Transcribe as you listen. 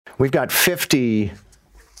We've got 50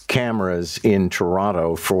 cameras in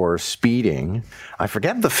Toronto for speeding. I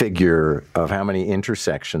forget the figure of how many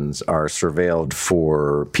intersections are surveilled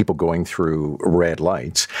for people going through red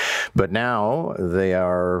lights, but now they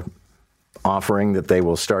are offering that they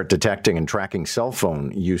will start detecting and tracking cell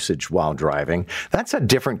phone usage while driving. That's a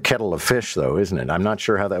different kettle of fish, though, isn't it? I'm not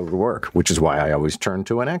sure how that would work, which is why I always turn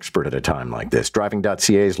to an expert at a time like this.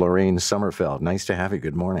 Driving.ca's Lorraine Sommerfeld. Nice to have you.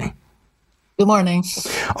 Good morning. Good morning.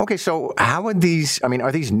 Okay, so how would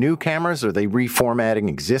are these new cameras? Are they reformatting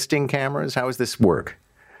existing cameras? How does this work?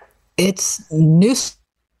 It's new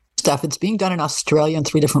stuff. It's being done in Australia in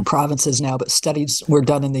 3 different provinces now, but studies were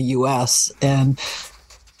done in the US. And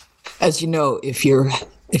as you know, if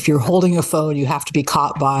you're holding a phone, you have to be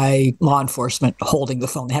caught by law enforcement holding the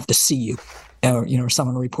phone. They have to see you, or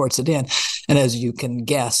someone reports it in. And as you can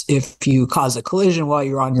guess, if you cause a collision while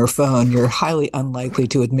you're on your phone, you're highly unlikely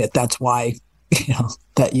to admit that's why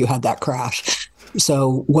that you had that crash.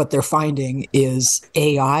 So what they're finding is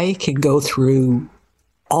AI can go through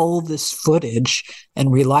all this footage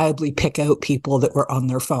and reliably pick out people that were on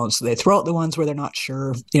their phones. So they throw out the ones where they're not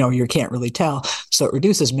sure, you can't really tell. So it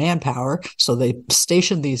reduces manpower. So they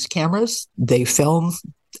station these cameras, they film,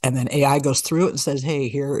 and then AI goes through it and says, hey,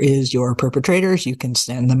 here is your perpetrators. You can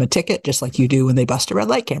send them a ticket just like you do when they bust a red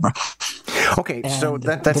light camera. Okay, and so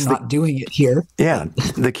that's not doing it here. Yeah,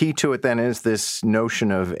 the key to it then is this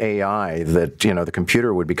notion of AI that, the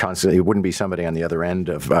computer would be constantly, it wouldn't be somebody on the other end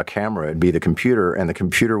of a camera, it'd be the computer, and the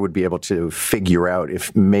computer would be able to figure out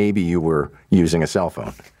if maybe you were using a cell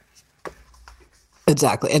phone.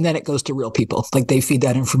 Exactly. And then it goes to real people. Like they feed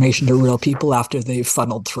that information to real people after they've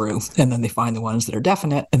funneled through, and then they find the ones that are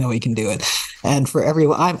definite, and then we can do it. And for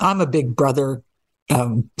everyone, I'm a big brother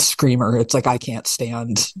screamer. It's like I can't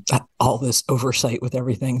stand all this oversight with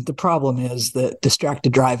everything. The problem is that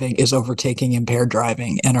distracted driving is overtaking impaired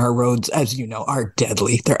driving, and our roads, as you know, are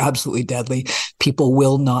deadly. They're absolutely deadly. People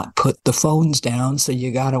will not put the phones down. So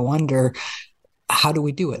you got to wonder, how do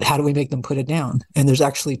we do it? How do we make them put it down? And there's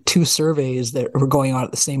actually 2 surveys that were going on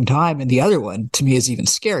at the same time. And the other one, to me, is even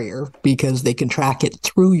scarier because they can track it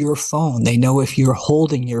through your phone. They know if you're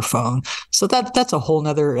holding your phone. So that's a whole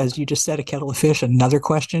nother, as you just said, a kettle of fish. Another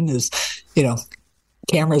question is,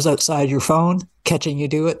 cameras outside your phone, catching you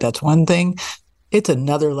do it. That's one thing. It's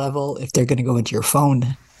another level if they're going to go into your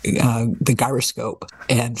phone, the gyroscope,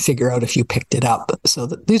 and figure out if you picked it up. So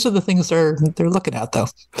these are the things they're looking at, though.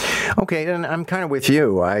 Okay, and I'm kind of with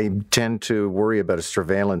you. I tend to worry about a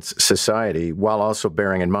surveillance society while also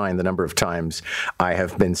bearing in mind the number of times I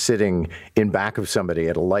have been sitting in back of somebody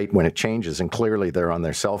at a light when it changes, and clearly they're on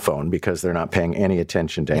their cell phone because they're not paying any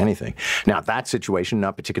attention to anything. Now, that situation,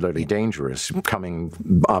 not particularly dangerous. Coming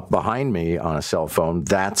up behind me on a cell phone,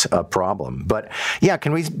 that's a problem. But yeah,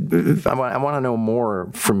 I want to know more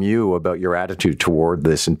from you about your attitude toward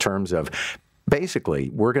this in terms of basically,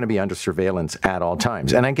 we're going to be under surveillance at all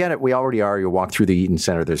times. And I get it, we already are. You walk through the Eaton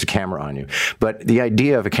Center, there's a camera on you. But the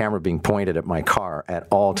idea of a camera being pointed at my car at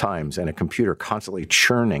all times and a computer constantly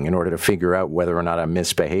churning in order to figure out whether or not I'm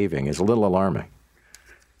misbehaving is a little alarming.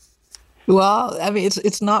 Well, I mean,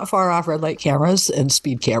 it's not far off red light cameras and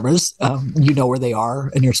speed cameras. You know where they are,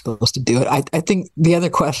 and you're supposed to do it. I think the other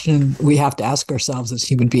question we have to ask ourselves as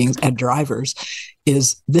human beings and drivers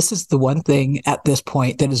is, this is the one thing at this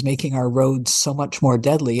point that is making our roads so much more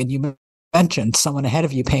deadly. And you mentioned someone ahead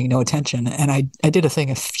of you paying no attention. And I did a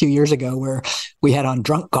thing a few years ago where we had on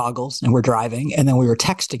drunk goggles and we're driving, and then we were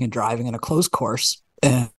texting and driving in a closed course.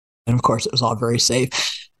 And of course, it was all very safe.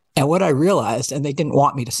 And what I realized, and they didn't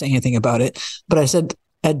want me to say anything about it, but I said,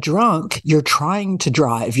 at drunk, you're trying to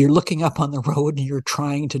drive. You're looking up on the road and you're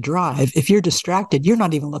trying to drive. If you're distracted, you're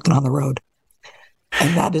not even looking on the road.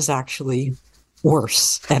 And that is actually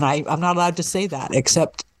worse. And I'm not allowed to say that,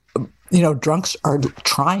 except, drunks are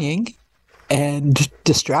trying and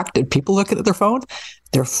distracted. People looking at their phone,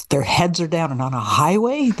 their heads are down, and on a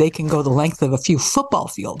highway, they can go the length of a few football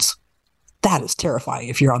fields. That is terrifying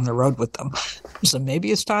if you're on the road with them. So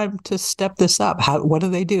maybe it's time to step this up. What do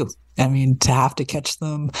they do? I mean, to have to catch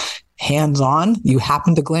them hands on, you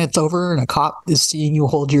happen to glance over and a cop is seeing you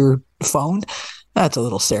hold your phone. That's a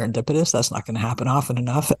little serendipitous. That's not going to happen often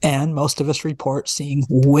enough. And most of us report seeing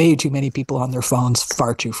way too many people on their phones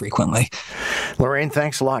far too frequently. Lorraine,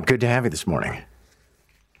 thanks a lot. Good to have you this morning.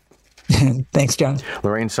 Thanks, John.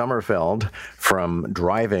 Lorraine Sommerfeld from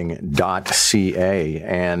Driving.ca.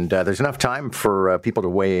 And there's enough time for people to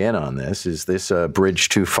weigh in on this. Is this a bridge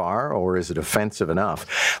too far, or is it offensive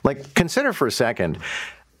enough? Like, consider for a second,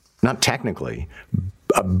 not technically,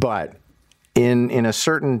 but in a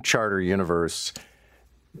certain charter universe,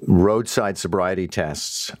 roadside sobriety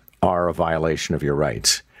tests are a violation of your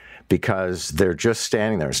rights. because they're just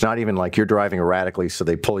standing there. It's not even like you're driving erratically, so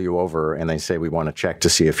they pull you over and they say, we want to check to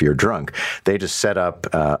see if you're drunk. They just set up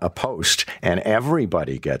a post, and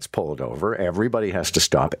everybody gets pulled over. Everybody has to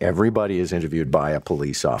stop. Everybody is interviewed by a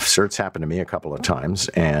police officer. It's happened to me a couple of times.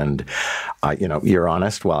 And, you're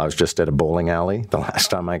honest, I was just at a bowling alley the last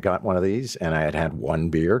time I got one of these, and I had one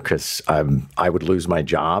beer because I would lose my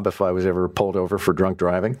job if I was ever pulled over for drunk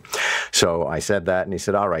driving. So I said that, and he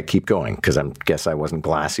said, all right, keep going, because I guess I wasn't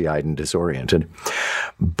glassy-eyed and disoriented.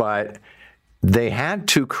 But they had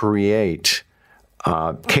to create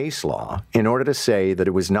case law in order to say that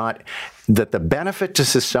it was not, that the benefit to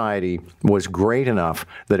society was great enough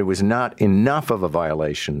that it was not enough of a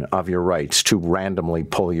violation of your rights to randomly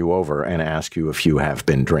pull you over and ask you if you have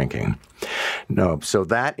been drinking. No, so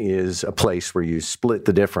that is a place where you split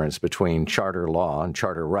the difference between charter law and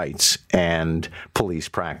charter rights and police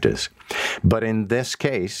practice. But in this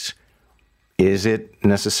case, is it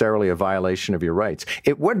necessarily a violation of your rights?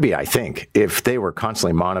 It would be, I think, if they were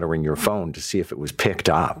constantly monitoring your phone to see if it was picked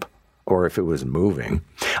up or if it was moving.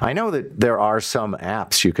 I know that there are some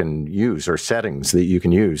apps you can use or settings that you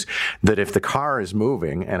can use that if the car is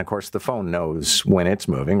moving, and of course the phone knows when it's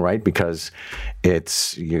moving, right? Because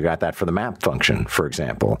you got that for the map function, for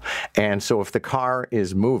example. And so if the car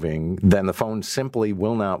is moving, then the phone simply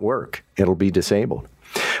will not work. It'll be disabled.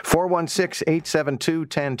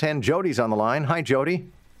 416-872-1010. Jody's on the line. Hi, Jody.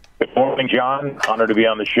 Good morning, John. Honored to be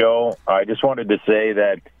on the show. I just wanted to say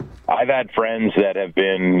that I've had friends that have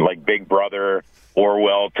been like Big Brother,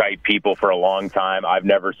 Orwell-type people for a long time. I've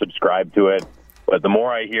never subscribed to it. But the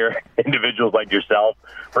more I hear individuals like yourself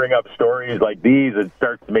bring up stories like these, it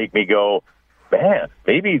starts to make me go, man,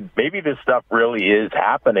 maybe this stuff really is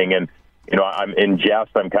happening. And I'm in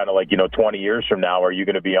jest. I'm kind of like, 20 years from now, are you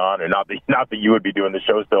going to be on? Or not that you would be doing the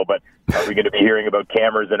show still, but are we going to be hearing about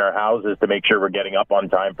cameras in our houses to make sure we're getting up on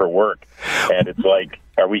time for work? And it's like,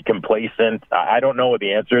 are we complacent? I don't know what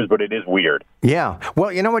the answer is, but it is weird. Yeah.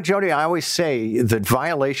 Well, you know what, Jody? I always say that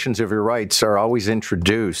violations of your rights are always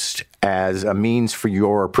introduced as a means for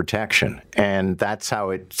your protection. And that's how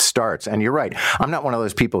it starts. And you're right. I'm not one of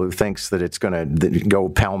those people who thinks that it's going to go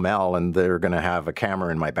pell-mell and they're going to have a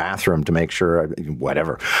camera in my bathroom to make sure,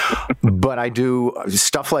 whatever. But I do,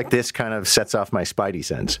 stuff like this kind of sets off my spidey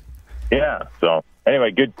sense. Yeah. So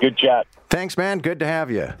anyway, good chat. Thanks, man. Good to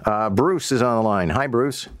have you. Bruce is on the line. Hi,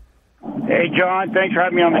 Bruce. Hey, John. Thanks for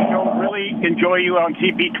having me on the show. Really enjoy you on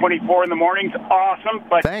CP24 in the mornings. Awesome.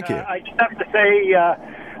 But thank you. I just have to say,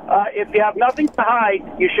 if you have nothing to hide,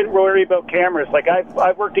 you shouldn't worry about cameras. Like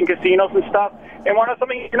I've worked in casinos and stuff, and one of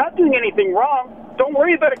something, if you're not doing anything wrong, don't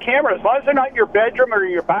worry about a camera. As long as they're not in your bedroom or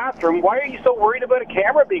your bathroom, why are you so worried about a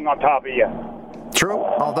camera being on top of you? True.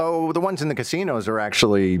 Although the ones in the casinos are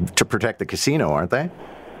actually to protect the casino, aren't they?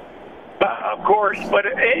 Of course, but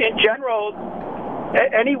in general,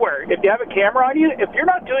 anywhere, if you have a camera on you, if you're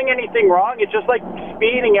not doing anything wrong, it's just like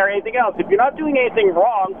speeding or anything else. If you're not doing anything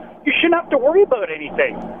wrong, you shouldn't have to worry about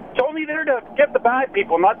anything. It's only there to get the bad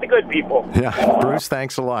people, not the good people. Yeah, Bruce,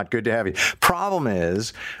 thanks a lot. Good to have you. Problem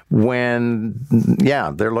is when,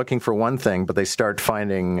 they're looking for one thing, but they start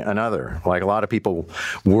finding another. Like a lot of people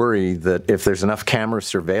worry that if there's enough camera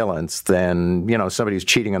surveillance, then, somebody who's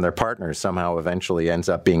cheating on their partner somehow eventually ends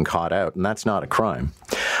up being caught out, and that's not a crime.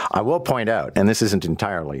 I will point out, and this isn't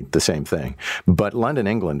entirely the same thing, but London,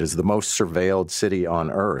 England is the most surveilled city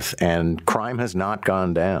on earth, and crime has not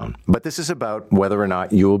gone down. But this is about whether or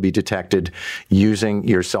not you will be detected using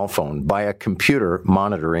your cell phone by a computer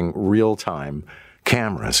monitoring real-time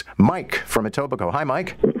cameras. Mike from Etobicoke. Hi,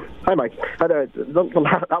 Mike. Hi, Mike.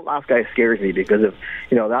 That last guy scares me because of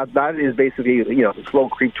that is basically the slow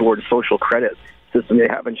creep towards social credit system they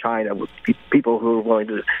have in China with people who are willing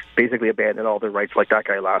to basically abandon all their rights, like that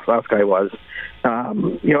guy last guy was. As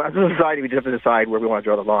a society, we just have to decide where we want to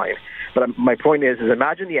draw the line. But my point is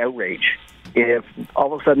imagine the outrage if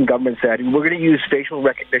all of a sudden government said we're going to use facial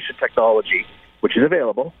recognition technology, which is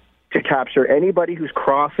available, to capture anybody who's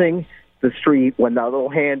crossing the street when that little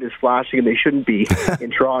hand is flashing and they shouldn't be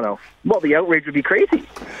in Toronto. Well, the outrage would be crazy,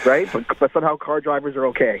 right? But somehow car drivers are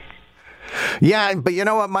okay. Yeah, but you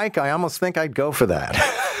know what, Mike? I almost think I'd go for that.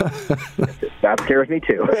 That scares me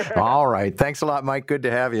too. All right. Thanks a lot, Mike. Good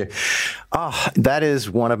to have you. That is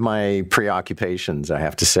one of my preoccupations, I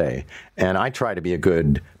have to say. And I try to be a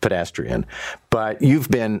good pedestrian. But you've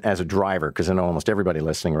been, as a driver, because I know almost everybody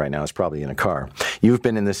listening right now is probably in a car, you've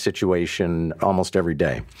been in this situation almost every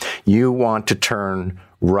day. You want to turn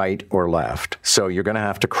right or left. So you're going to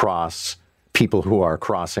have to cross people who are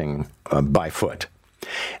crossing by foot.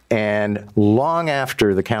 And long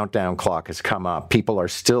after the countdown clock has come up, people are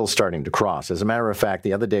still starting to cross. As a matter of fact,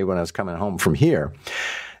 the other day when I was coming home from here,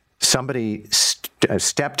 somebody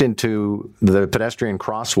stepped into the pedestrian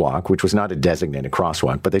crosswalk, which was not a designated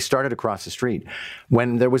crosswalk, but they started across the street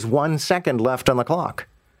when there was 1 second left on the clock.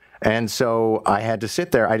 And so I had to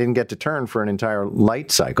sit there. I didn't get to turn for an entire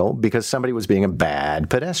light cycle because somebody was being a bad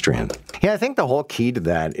pedestrian. Yeah, I think the whole key to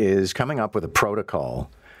that is coming up with a protocol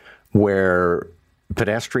where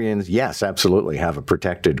pedestrians, yes, absolutely have a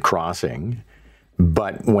protected crossing,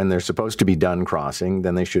 but when they're supposed to be done crossing,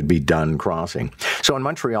 then they should be done crossing. So in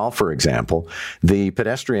Montreal, for example, the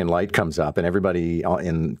pedestrian light comes up and everybody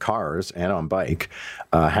in cars and on bike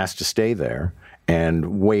has to stay there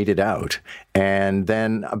and wait it out. And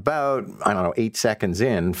then about, 8 seconds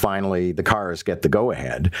in, finally the cars get the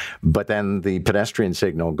go-ahead, but then the pedestrian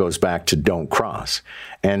signal goes back to don't cross.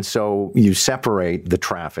 And so you separate the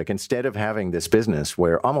traffic instead of having this business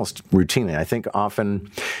where almost routinely, I think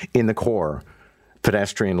often in the core,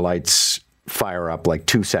 pedestrian lights fire up like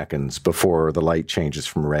 2 seconds before the light changes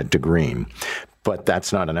from red to green. But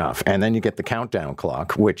that's not enough. And then you get the countdown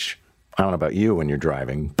clock, which I don't know about you when you're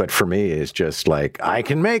driving, but for me, it's just like, I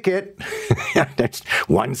can make it. There's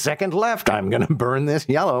 1 second left. I'm going to burn this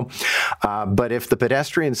yellow. But if the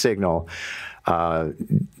pedestrian signal,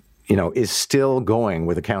 is still going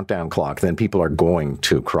with a countdown clock, then people are going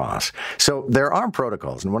to cross. So there are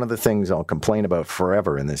protocols. And one of the things I'll complain about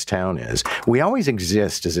forever in this town is we always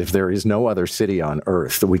exist as if there is no other city on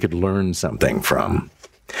earth that we could learn something from.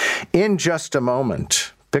 In just a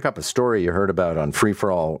moment, pick up a story you heard about on Free for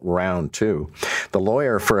All Round 2. The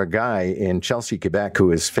lawyer for a guy in Chelsea, Quebec,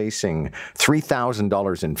 who is facing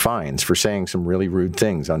 $3,000 in fines for saying some really rude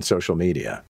things on social media.